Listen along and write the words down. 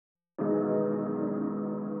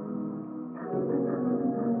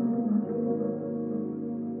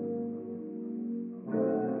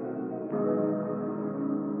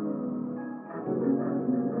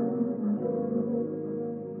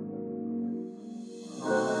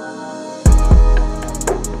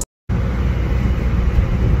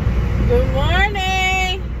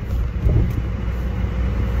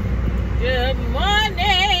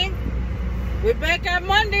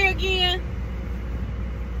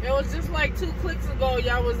It was just like 2 clicks ago,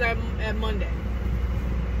 y'all was at Monday.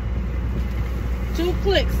 2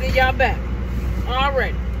 clicks and y'all back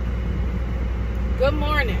already. Good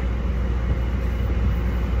morning.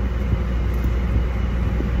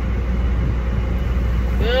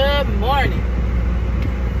 Good morning.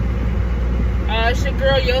 It's your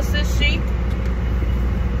girl, your sis She.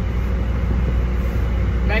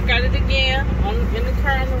 Back at it again. In the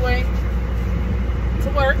car on the way to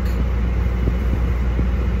work.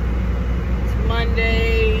 It's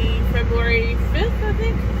Monday, February 5th, I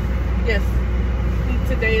think. Yes.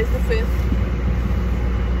 Today is the 5th.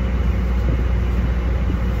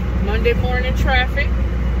 Monday morning traffic.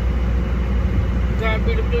 God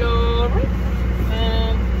be the glory.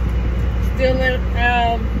 Still in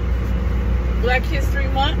Black History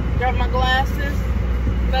Month. Got my glasses.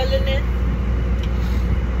 Melanin.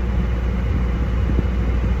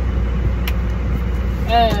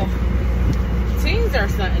 Teens are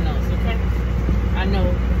something else, okay? I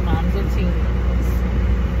know moms are teen girls.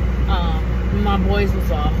 My boys was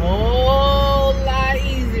a whole lot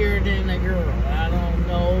easier than a girl. I don't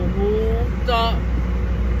know who thought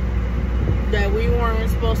that we weren't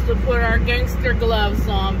supposed to put our gangster gloves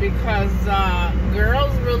on, because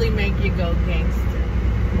girls really make you go gangster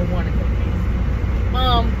or want to go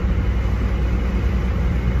gangster.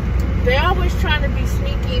 They always trying to be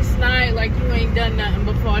sneaky and snide like you ain't done nothing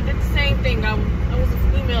before. I did the same thing. I was a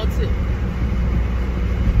female too.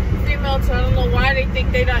 I don't know why they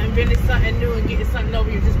think they done invented something new and getting something over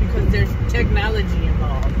you just because there's technology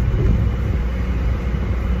involved.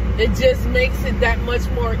 It just makes it that much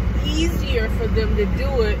more easier for them to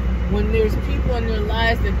do it when there's people in their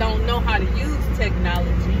lives that don't know how to use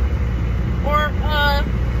technology or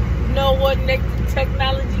know what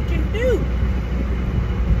technology can do.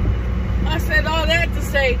 I said all that to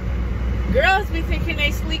say, girls be thinking they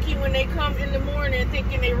sleeky when they come in the morning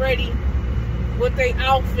thinking they ready with their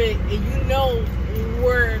outfit, and you know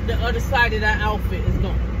where the other side of that outfit is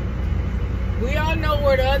going. We all know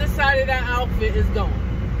where the other side of that outfit is going.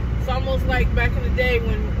 It's almost like back in the day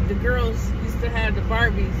when the girls used to have the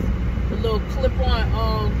Barbies, the little clip-on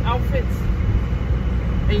outfits,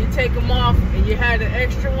 and you take them off and you had an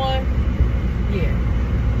extra one. Yeah.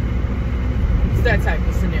 It's that type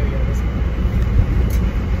of scenario this morning.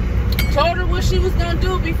 Told her what she was going to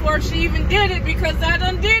do before she even did it, because I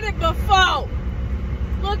done did it before.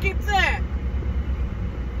 Look at that.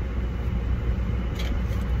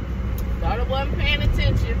 Thought I wasn't paying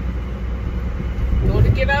attention. Go to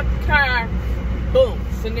get out the car. Boom.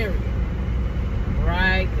 Scenario.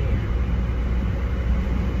 Right there.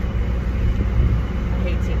 I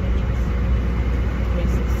hate teenagers. I hate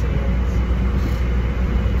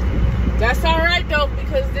 16-year-olds. That's alright though,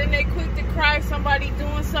 because then they quick to cry somebody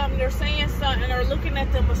doing something, they're saying something, or looking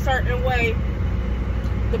at them a certain way.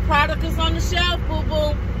 The product is on the shelf,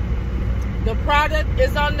 boo-boo. The product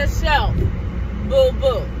is on the shelf.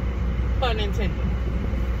 Boo-boo. Pun intended.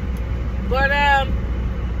 But,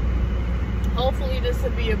 hopefully this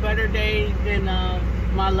will be a better day than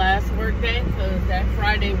my last work day, because that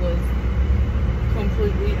Friday was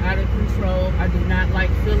completely out of control. I do not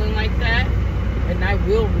like feeling like that, and I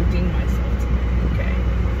will redeem myself today, okay?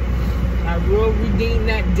 I will redeem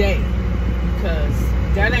that day, because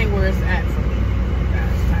that ain't where it's at for me.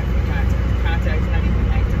 Contact's not even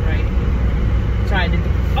acting right. Tried to do.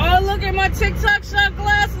 Oh, look at my TikTok shot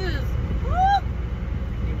glasses. Woo!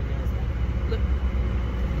 Look,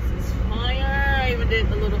 this is fire. I even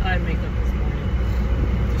did a little eye makeup this morning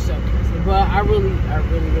to showcase it. But I really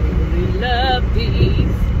love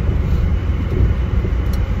these.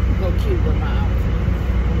 Go cute with my outfit,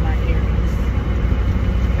 with my earrings.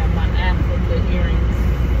 Got my Africa earrings.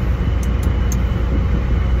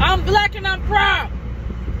 I'm black and I'm proud.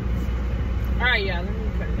 Alright, y'all, let me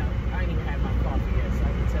cut it out. I ain't even had my coffee yet, so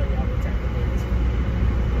I can tell y'all what type of day it's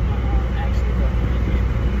actually going to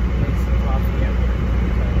make some coffee at work,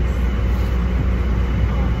 because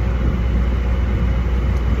I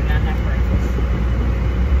do not have breakfast.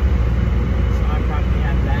 So I'll probably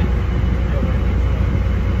have that at work as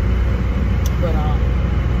well. But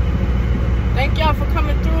thank y'all for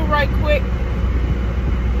coming through right quick.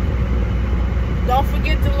 Don't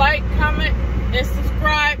forget to like, comment, and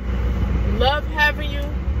subscribe. Love having you.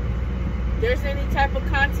 If there's any type of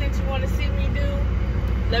content you want to see me do,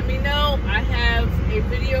 let me know. I have a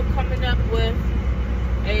video coming up with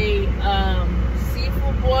a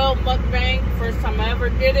seafood boil mukbang. First time I ever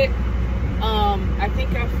did it. I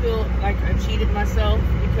think I feel like I cheated myself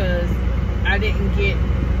because I didn't get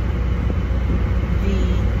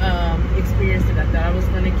the experience that I thought I was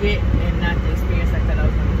going to get, and not the experience I thought I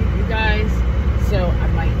was going to give you guys. So I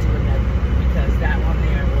might do another, because that one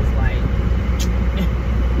there was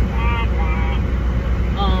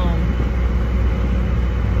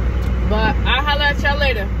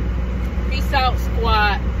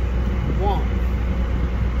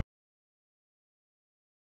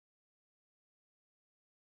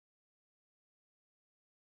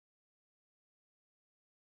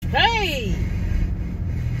Hey!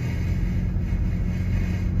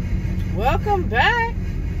 Welcome back.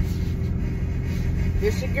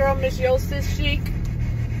 It's your girl, Miss Yo Sis Chic.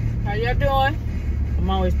 How y'all doing? I'm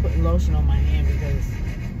always putting lotion on my hand because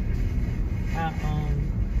I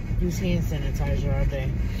use hand sanitizer all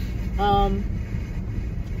day.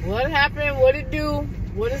 What happened? What it do?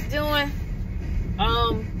 What it's doing?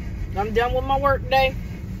 I'm done with my work day.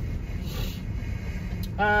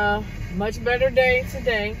 Much better day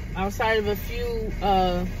today, outside of a few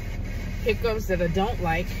hiccups that I don't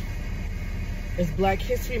like. It's Black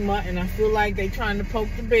History Month, and I feel like they're trying to poke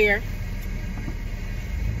the bear.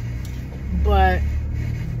 But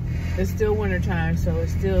it's still wintertime, so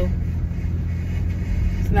it's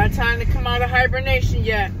not time to come out of hibernation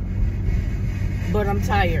yet. But I'm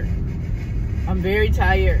tired. I'm very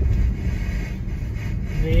tired.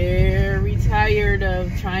 Very tired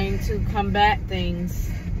of trying to combat things.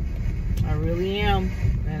 I really am.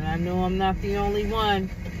 And I know I'm not the only one.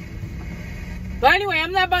 But anyway,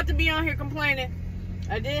 I'm not about to be on here complaining.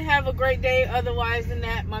 I did have a great day otherwise than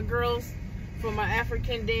that. My girls for my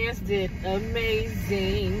African dance did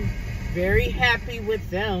amazing. Very happy with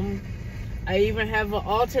them. I even have an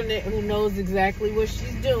alternate who knows exactly what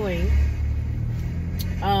she's doing.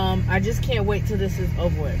 I just can't wait till this is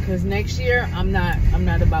over with, because next year I'm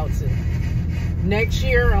not about to. Next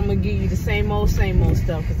year I'm gonna give you the same old stuff,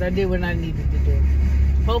 because I did what I needed to do.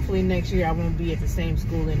 Hopefully next year I won't be at the same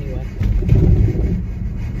school anyway.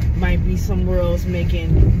 Might be somewhere else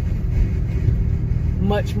making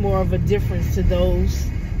much more of a difference to those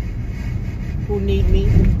who need me,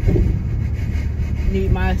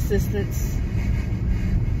 need my assistance.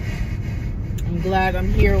 I'm glad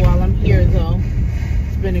I'm here while I'm here though.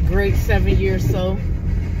 It's been a great 7 years so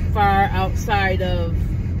far, outside of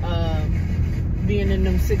being in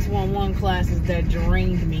them 611 classes that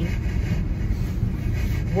drained me.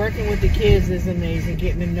 Working with the kids is amazing,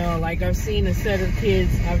 getting to know. Like, I've seen a set of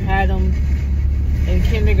kids, I've had them in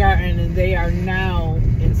kindergarten and they are now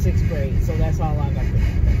in 6th grade. So that's all I got to do.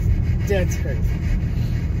 That's crazy.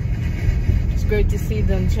 It's great to see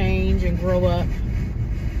them change and grow up.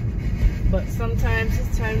 But sometimes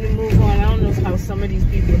it's time to move on. I don't know how some of these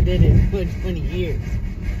people did it for 20 years.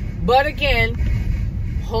 But again,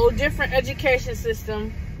 whole different education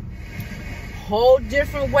system, whole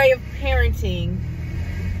different way of parenting.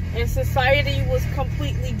 And society was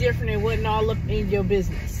completely different. It wasn't all up in your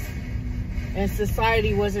business. And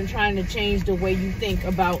society wasn't trying to change the way you think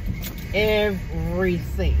about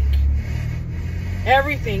everything.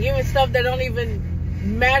 Everything. Even stuff that don't even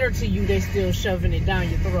matter to you, they still shoving it down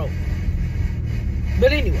your throat.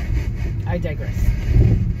 But anyway, I digress.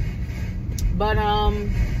 But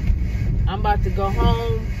I'm about to go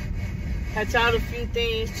home, hatch out a few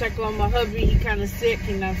things, check on my hubby. He kind of sick,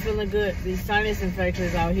 he not feeling good. These sinus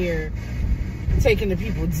infections out here taking the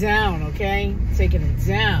people down, okay? Taking them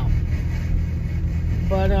down.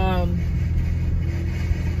 But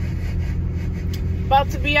about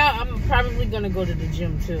to be out. I'm probably gonna go to the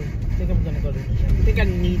gym too. I think I'm gonna go to the gym. I think I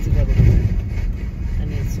need to go to the gym. I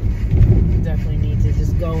need to. Definitely need to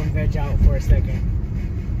just go and veg out for a second.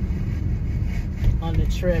 On the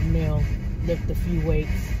treadmill, lift a few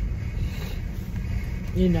weights.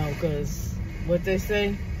 You know, because what they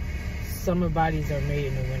say, summer bodies are made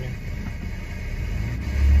in the winter.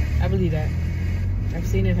 I believe that. I've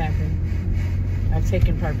seen it happen. I've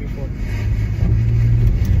taken part before.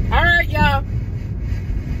 All right, y'all.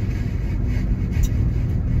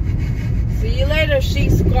 See you later, Chic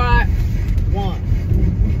Squad 1.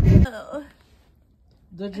 Oh.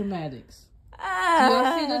 The dramatics. Do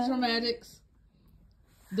y'all see the dramatics?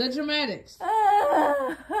 The dramatics.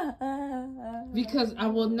 Because I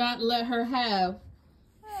will not let her have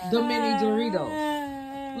the mini Doritos.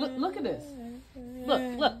 Look at this.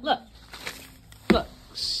 Look.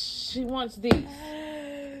 She wants these.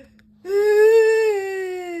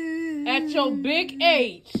 At your big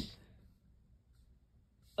age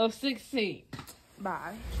of 16.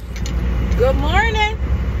 Bye. Good morning.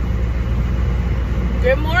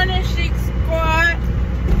 Good morning, Chic Squad.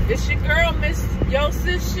 It's your girl, Miss Yo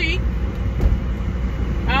Sis Chic.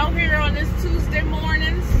 Out here on this Tuesday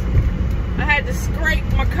mornings. I had to scrape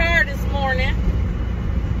my car this morning.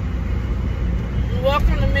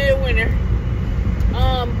 Welcome to midwinter.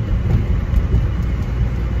 I'm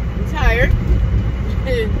tired.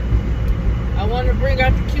 I want to bring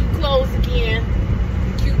out the cute clothes again.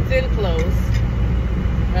 The cute thin clothes.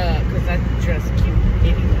 Because I dress cute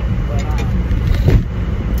anyway. But,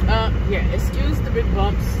 yeah, excuse the big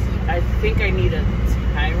bumps. I think I need a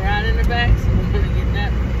tie rod in the back, so we're gonna get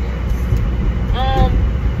that.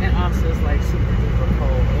 And also it's like super duper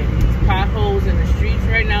cold. And these potholes in the streets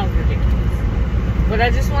right now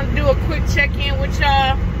But I just want to do a quick check-in with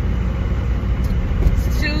y'all.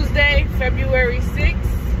 It's Tuesday, February 6th.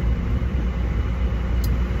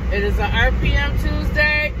 It is an RPM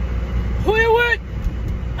Tuesday. Who you with?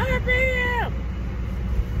 RPM!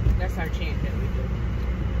 That's our chant that we do.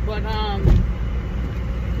 But,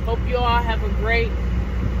 hope you all have a great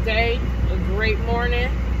day, a great morning.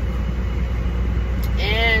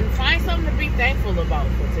 And find something to be thankful about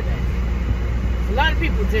for today. A lot of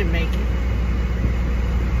people didn't make it.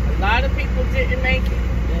 A lot of people didn't make it.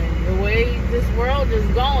 And the way this world is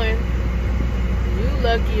going, you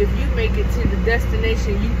lucky if you make it to the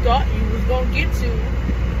destination you thought you was going to get to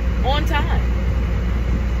on time.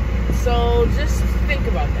 So just think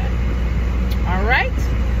about that. All right?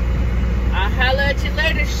 I'll holler at you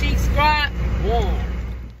later, Chic Squad. One.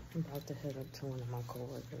 I'm about to head up to one of my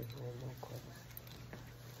coworkers real quick.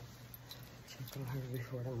 Check on her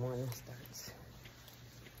before the morning starts.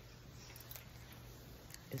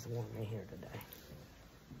 It's warm in here today.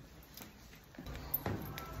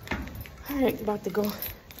 All right, about to go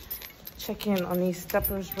check in on these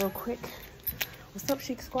steppers real quick. What's up,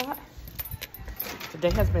 Chic Squad?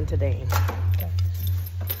 Today has been today. Okay.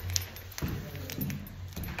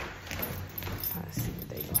 Let's see what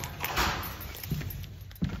they do.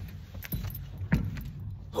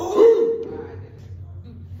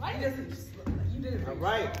 All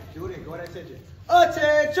right, Judy, go ahead, attention.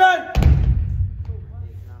 Attention!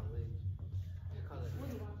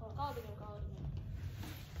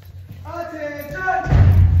 Attention!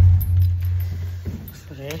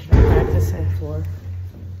 So they're practicing for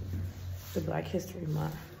the Black History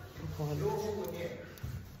Month performance.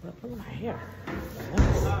 But look at my hair.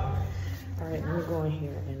 Nice. All right, let me go in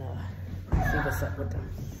here and see what's up with them.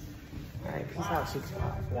 All right, peace out, Chic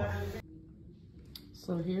Squad.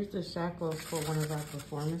 So here's the shackles for one of our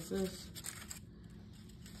performances.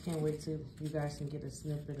 Can't wait till you guys can get a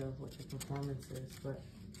snippet of what your performance is, but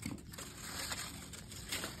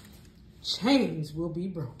chains will be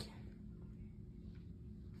broken.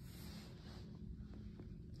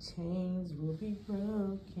 Chains will be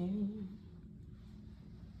broken.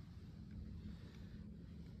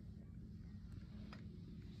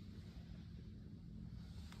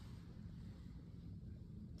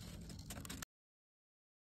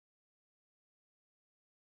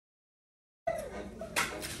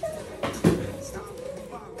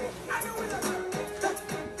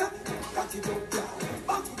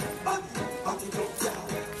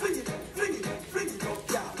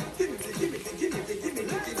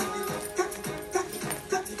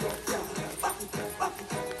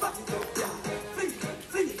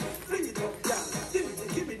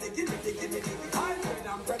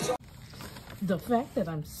 The fact that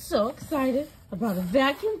I'm so excited about a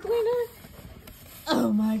vacuum cleaner,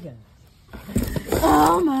 oh my God.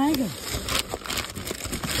 Oh my God.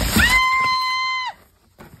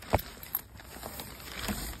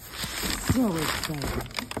 So excited.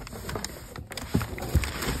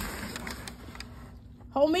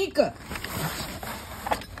 Homika.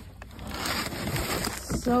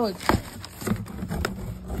 So excited.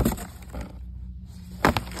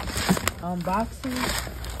 Unboxing.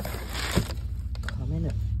 Coming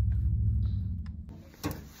up.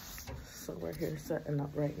 So we're here setting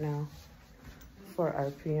up right now for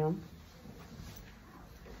RPM.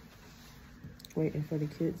 Waiting for the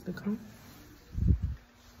kids to come.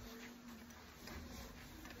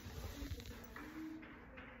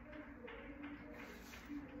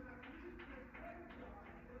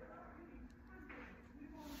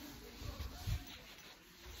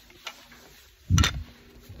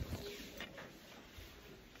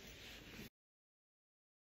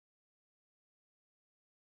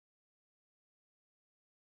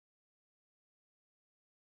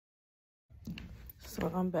 So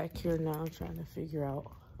I'm back here now trying to figure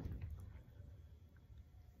out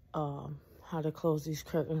how to close these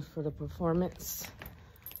curtains for the performance.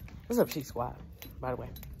 What's up, Chic Squad? By the way,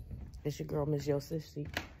 it's your girl, Miss Yosef.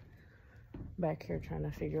 Back here trying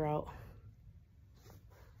to figure out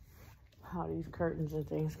how these curtains and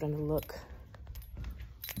things gonna look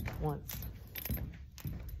once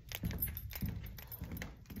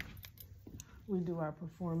we do our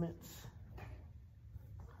performance.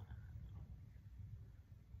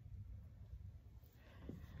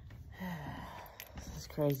 This is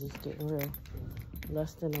crazy. It's getting real.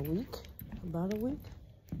 Less than a week, about a week,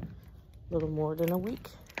 a little more than a week,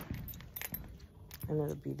 and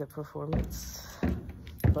it'll be the performance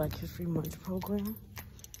Black History Month program.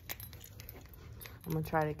 I'm gonna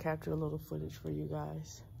try to capture a little footage for you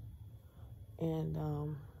guys, and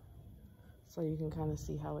so you can kind of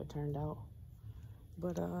see how it turned out.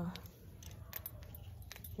 But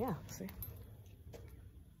yeah, see.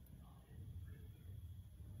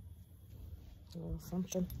 A little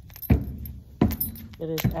something. It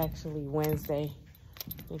is actually Wednesday.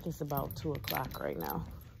 I think it's about 2 o'clock right now.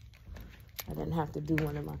 I didn't have to do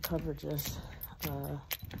one of my coverages,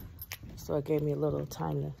 so it gave me a little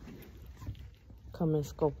time to come and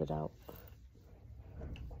scope it out.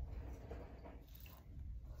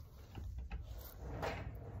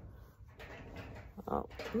 Oh,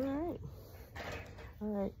 all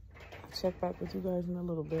right. I'll check back with you guys in a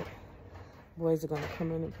little bit. Boys are gonna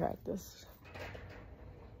come in and practice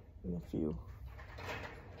in a few.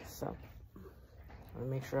 So, I'll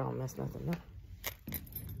make sure I don't mess nothing up.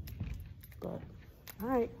 But, all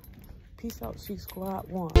right. Peace out, Chic Squad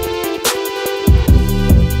 1.